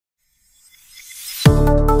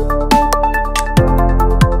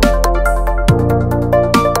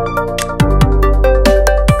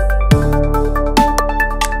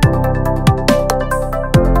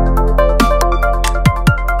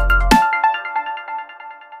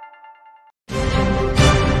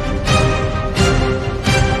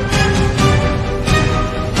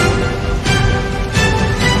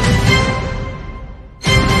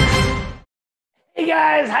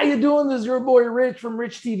how you doing? This is your boy Rich from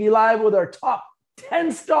Rich TV Live with our top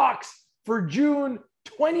 10 stocks for June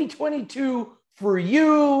 2022 for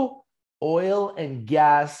you. Oil and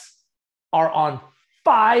gas are on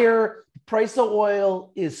fire. The price of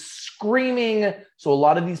oil is screaming. So a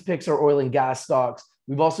lot of these picks are oil and gas stocks.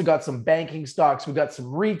 We've also got some banking stocks. We've got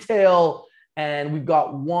some retail, and we've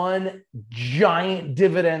got one giant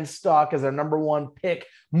dividend stock as our number one pick.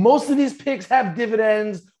 Most of these picks have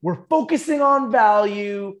dividends. We're focusing on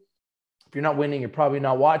value. If you're not winning, you're probably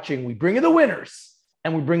not watching. We bring you the winners,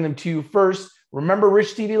 and we bring them to you first. Remember,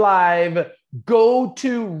 Rich TV Live. Go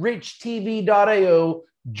to richtv.io.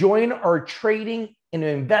 Join our trading and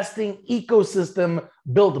investing ecosystem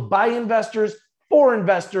built by investors for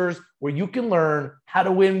investors, where you can learn how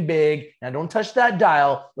to win big. Now, don't touch that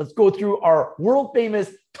dial. Let's go through our world famous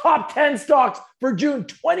top 10 stocks for June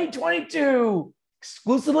 2022,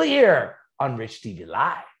 exclusively here on Rich TV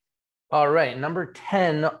Live. All right, number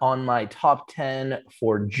 10 on my top 10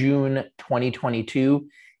 for June 2022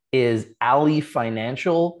 is Ali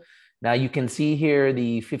Financial. Now, you can see here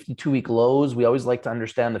the 52-week lows. We always like to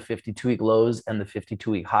understand the 52-week lows and the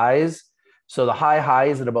 52-week highs. So the high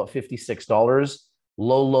is at about $56.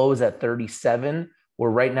 Low is at 37. We're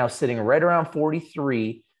right now sitting right around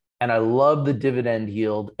 43. And I love the dividend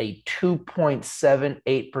yield, a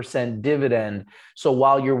 2.78% dividend. So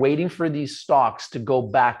while you're waiting for these stocks to go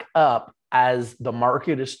back up as the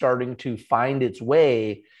market is starting to find its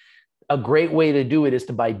way, a great way to do it is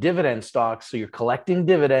to buy dividend stocks. So you're collecting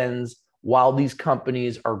dividends while these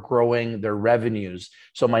companies are growing their revenues.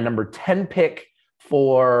 So my number 10 pick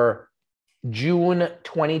for June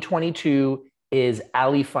 2022 is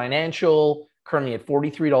Ali Financial, currently at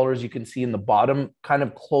 $43. You can see in the bottom, kind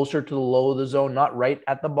of closer to the low of the zone, not right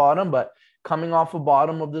at the bottom, but coming off the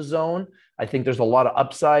bottom of the zone. I think there's a lot of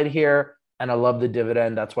upside here, and I love the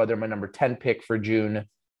dividend. That's why they're my number 10 pick for June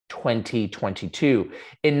 2022.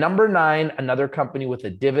 In number 9, another company with a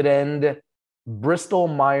dividend, Bristol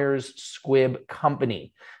Myers Squibb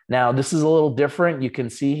Company. Now, this is a little different. You can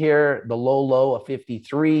see here the low of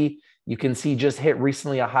 53. You can see just hit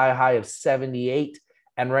recently a high of 78,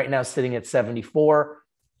 and right now sitting at 74.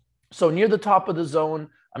 So near the top of the zone.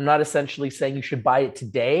 I'm not essentially saying you should buy it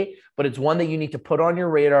today, but it's one that you need to put on your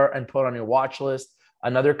radar and put on your watch list.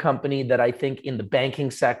 Another company that I think in the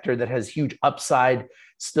banking sector that has huge upside,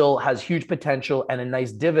 still has huge potential, and a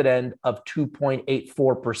nice dividend of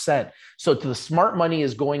 2.84%. So the smart money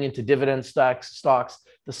is going into dividend stocks.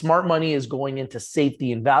 The smart money is going into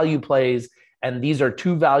safety and value plays. And these are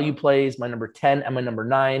two value plays, my number 10 and my number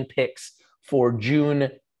 9 picks for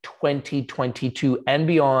June 2022 and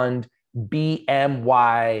beyond,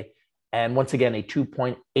 BMY. And once again, a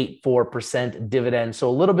 2.84% dividend. So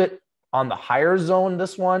a little bit on the higher zone,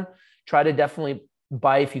 this one. Try to definitely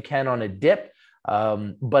buy if you can on a dip.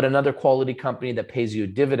 But another quality company that pays you a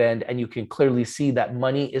dividend, and you can clearly see that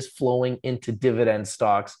money is flowing into dividend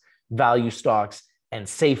stocks, value stocks, and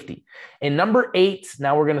safety. In number 8,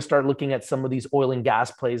 now we're going to start looking at some of these oil and gas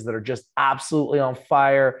plays that are just absolutely on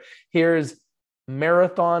fire. Here's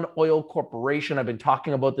Marathon Oil Corporation. I've been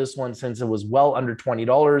talking about this one since it was well under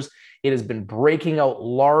 $20. It has been breaking out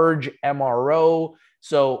large MRO.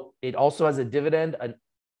 So it also has a dividend, a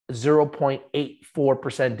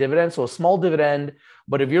 0.84% dividend. So a small dividend.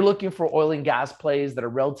 But if you're looking for oil and gas plays that are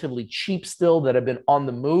relatively cheap still, that have been on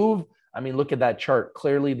the move, I mean, look at that chart.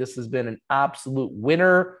 Clearly, this has been an absolute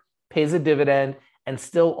winner, pays a dividend, and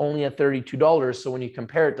still only at $32. So when you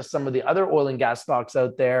compare it to some of the other oil and gas stocks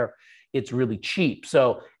out there, it's really cheap.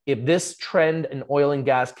 So if this trend in oil and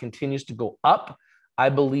gas continues to go up, I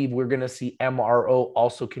believe we're going to see MRO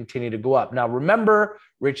also continue to go up. Now, remember,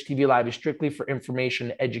 Rich TV Live is strictly for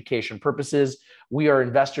information and education purposes. We are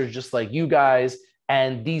investors just like you guys.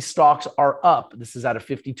 And these stocks are up. This is at a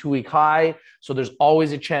 52-week high. So there's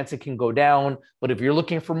always a chance it can go down. But if you're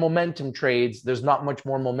looking for momentum trades, there's not much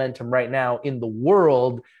more momentum right now in the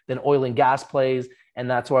world than oil and gas plays. And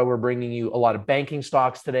that's why we're bringing you a lot of banking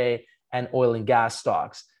stocks today and oil and gas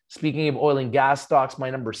stocks. Speaking of oil and gas stocks, my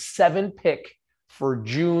number 7 pick for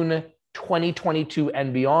June 2022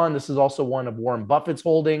 and beyond. This is also one of Warren Buffett's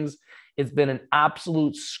holdings. It's been an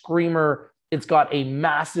absolute screamer. It's got a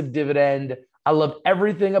massive dividend. I love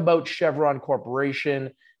everything about Chevron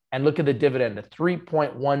Corporation. And look at the dividend, a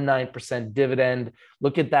 3.19% dividend.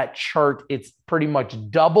 Look at that chart. It's pretty much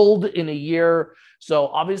doubled in a year. So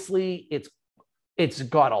obviously it's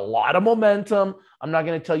got a lot of momentum. I'm not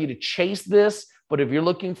going to tell you to chase this, but if you're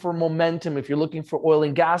looking for momentum, if you're looking for oil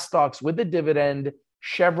and gas stocks with a dividend,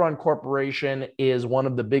 Chevron Corporation is one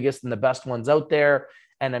of the biggest and the best ones out there.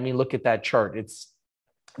 And I mean, look at that chart. It's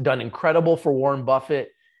done incredible for Warren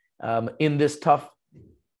Buffett in this tough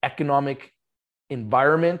economic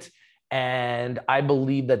environment. And I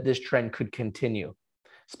believe that this trend could continue,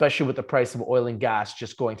 especially with the price of oil and gas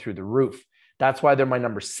just going through the roof. That's why they're my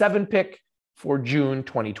number 7 pick for June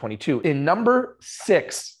 2022. In number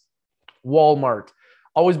 6, Walmart.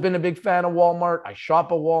 Always been a big fan of Walmart. I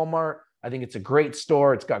shop at Walmart. I think it's a great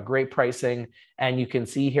store. It's got great pricing. And you can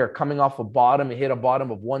see here coming off a bottom, it hit a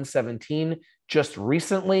bottom of 117 just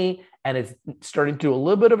recently. And it's starting to do a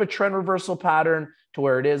little bit of a trend reversal pattern to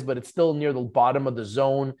where it is, but it's still near the bottom of the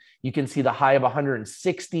zone. You can see the high of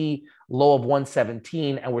 160, low of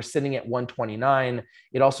 117, and we're sitting at 129.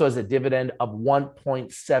 It also has a dividend of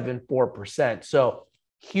 1.74%. So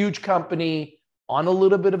huge company on a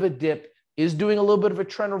little bit of a dip, is doing a little bit of a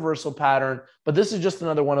trend reversal pattern, but this is just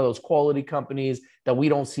another one of those quality companies that we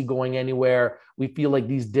don't see going anywhere. We feel like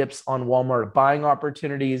these dips on Walmart are buying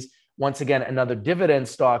opportunities. Once again, another dividend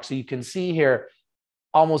stock. So you can see here,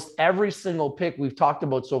 almost every single pick we've talked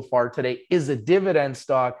about so far today is a dividend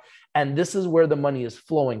stock. And this is where the money is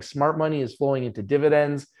flowing. Smart money is flowing into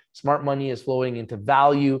dividends. Smart money is flowing into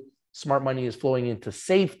value. Smart money is flowing into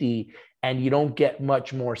safety. And you don't get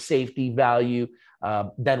much more safety value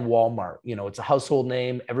than Walmart. You know, it's a household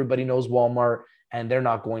name. Everybody knows Walmart, and they're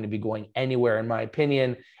not going to be going anywhere, in my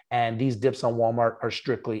opinion. And these dips on Walmart are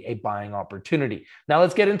strictly a buying opportunity. Now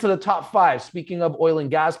let's get into the top 5. Speaking of oil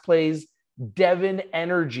and gas plays, Devon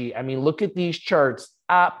Energy. I mean, look at these charts.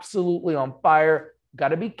 Absolutely on fire. Got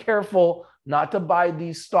to be careful not to buy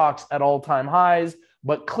these stocks at all-time highs,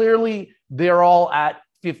 but clearly they're all at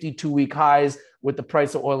 52-week highs with the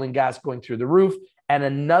price of oil and gas going through the roof. And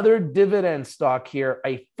another dividend stock here,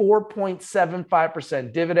 a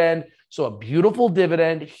 4.75% dividend. So a beautiful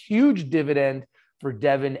dividend, huge dividend for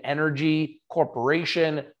Devon Energy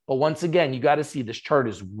Corporation. But once again, you got to see this chart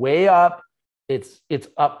is way up. It's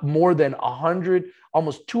up more than 100,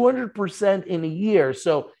 almost 200% in a year.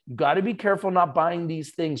 So you got to be careful not buying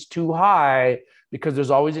these things too high, because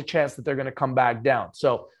there's always a chance that they're going to come back down.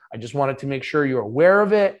 So I just wanted to make sure you're aware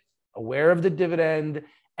of it, aware of the dividend.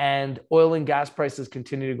 And oil and gas prices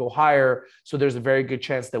continue to go higher. So there's a very good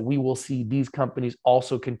chance that we will see these companies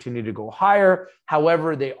also continue to go higher.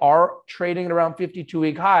 However, they are trading at around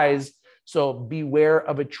 52-week highs. So beware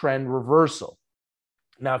of a trend reversal.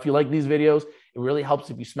 Now, if you like these videos, it really helps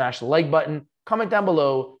if you smash the like button, comment down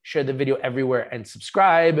below, share the video everywhere, and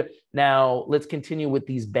subscribe. Now, let's continue with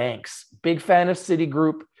these banks. Big fan of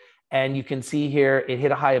Citigroup. And you can see here, it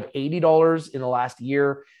hit a high of $80 in the last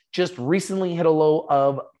year. Just recently hit a low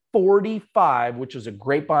of 45, which is a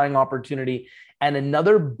great buying opportunity. And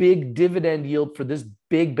another big dividend yield for this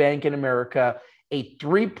big bank in America, a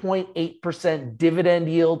 3.8%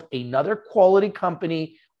 dividend yield, another quality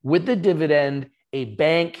company with the dividend, a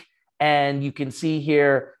bank. And you can see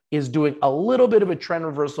here is doing a little bit of a trend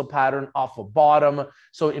reversal pattern off a bottom.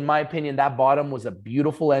 So in my opinion, that bottom was a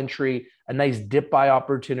beautiful entry, a nice dip buy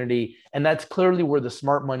opportunity. And that's clearly where the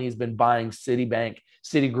smart money has been buying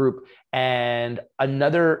Citigroup, and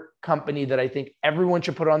another company that I think everyone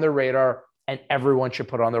should put on their radar and everyone should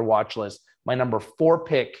put on their watch list. My number 4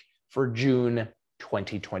 pick for June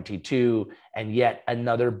 2022, and yet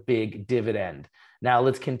another big dividend. Now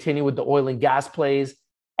let's continue with the oil and gas plays.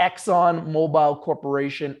 ExxonMobil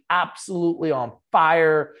Corporation, absolutely on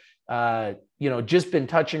fire. Just been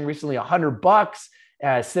touching recently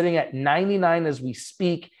 $100, sitting at 99 as we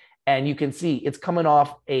speak. And you can see it's coming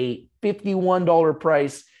off a $51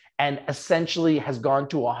 price and essentially has gone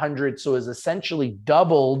to 100. So is essentially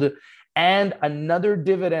doubled. And another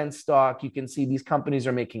dividend stock. You can see these companies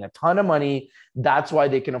are making a ton of money. That's why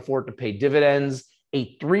they can afford to pay dividends.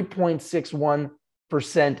 A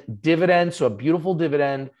 3.61% dividend. So a beautiful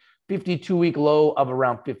dividend. 52-week low of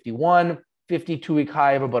around 51. 52-week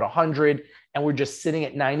high of about 100. And we're just sitting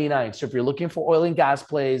at 99. So if you're looking for oil and gas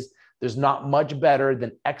plays, there's not much better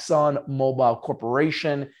than ExxonMobil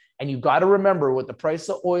Corporation. And you got to remember, with the price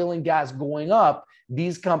of oil and gas going up,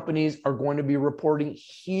 these companies are going to be reporting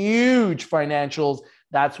huge financials.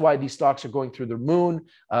 That's why these stocks are going through the moon,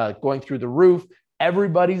 going through the roof.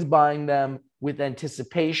 Everybody's buying them with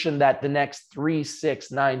anticipation that the next 3,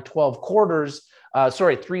 6, 9, 12 quarters,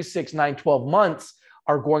 3, 6, 9, 12 months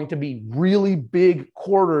are going to be really big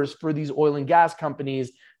quarters for these oil and gas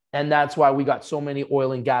companies. And that's why we got so many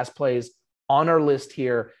oil and gas plays on our list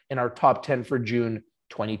here in our top 10 for June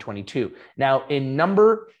 2022. Now, in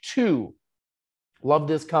number 2, love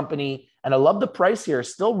this company. And I love the price here.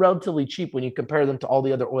 Still relatively cheap when you compare them to all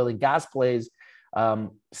the other oil and gas plays.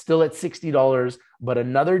 Still at $60, but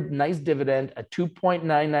another nice dividend, a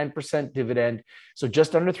 2.99% dividend. So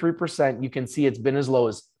just under 3%. You can see it's been as low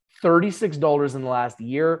as $36 in the last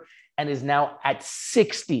year. and is now at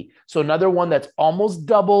 60. So another one that's almost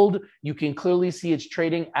doubled. You can clearly see it's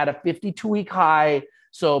trading at a 52-week high.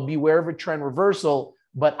 So beware of a trend reversal.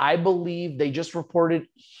 But I believe they just reported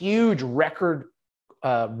huge record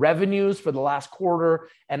revenues for the last quarter.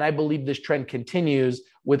 And I believe this trend continues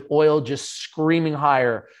with oil just screaming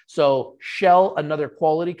higher. So Shell, another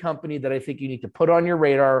quality company that I think you need to put on your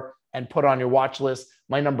radar and put on your watch list.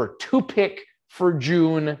 My number 2 pick for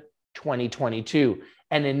June 2022.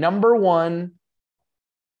 And in number 1,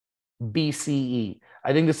 BCE.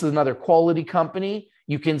 I think this is another quality company.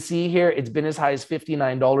 You can see here, it's been as high as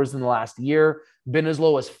 $59 in the last year, been as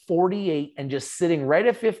low as 48 and just sitting right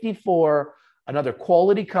at 54. Another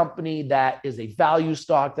quality company that is a value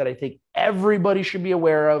stock that I think everybody should be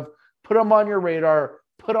aware of. Put them on your radar,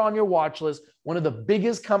 put on your watch list. One of the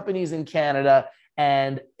biggest companies in Canada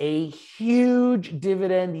and a huge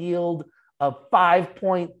dividend yield of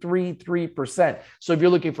 5.33%. So if you're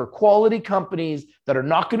looking for quality companies that are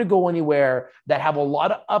not going to go anywhere, that have a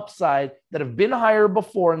lot of upside, that have been higher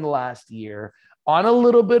before in the last year, on a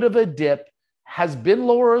little bit of a dip, has been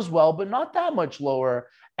lower as well, but not that much lower,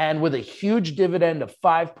 and with a huge dividend of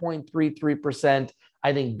 5.33%,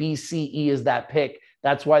 I think BCE is that pick.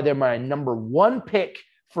 That's why they're my number 1 pick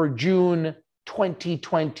for June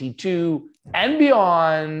 2022 and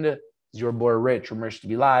beyond. Is your boy Rich from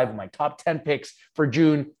RICHTV Live, my top 10 picks for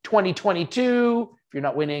June 2022. If you're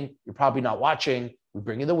not winning, you're probably not watching. We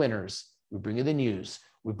bring you the winners. We bring you the news.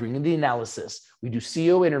 We bring you the analysis. We do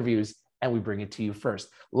CEO interviews, and we bring it to you first.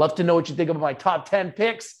 Love to know what you think about my top 10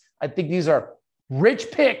 picks. I think these are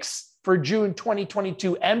rich picks for June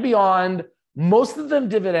 2022 and beyond. Most of them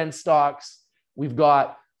dividend stocks. We've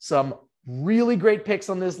got some really great picks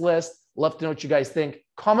on this list. Love to know what you guys think.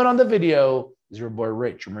 Comment on the video. This is your boy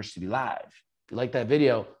Rich from RICHTV Live. If you like that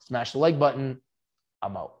video, smash the like button.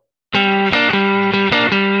 I'm out.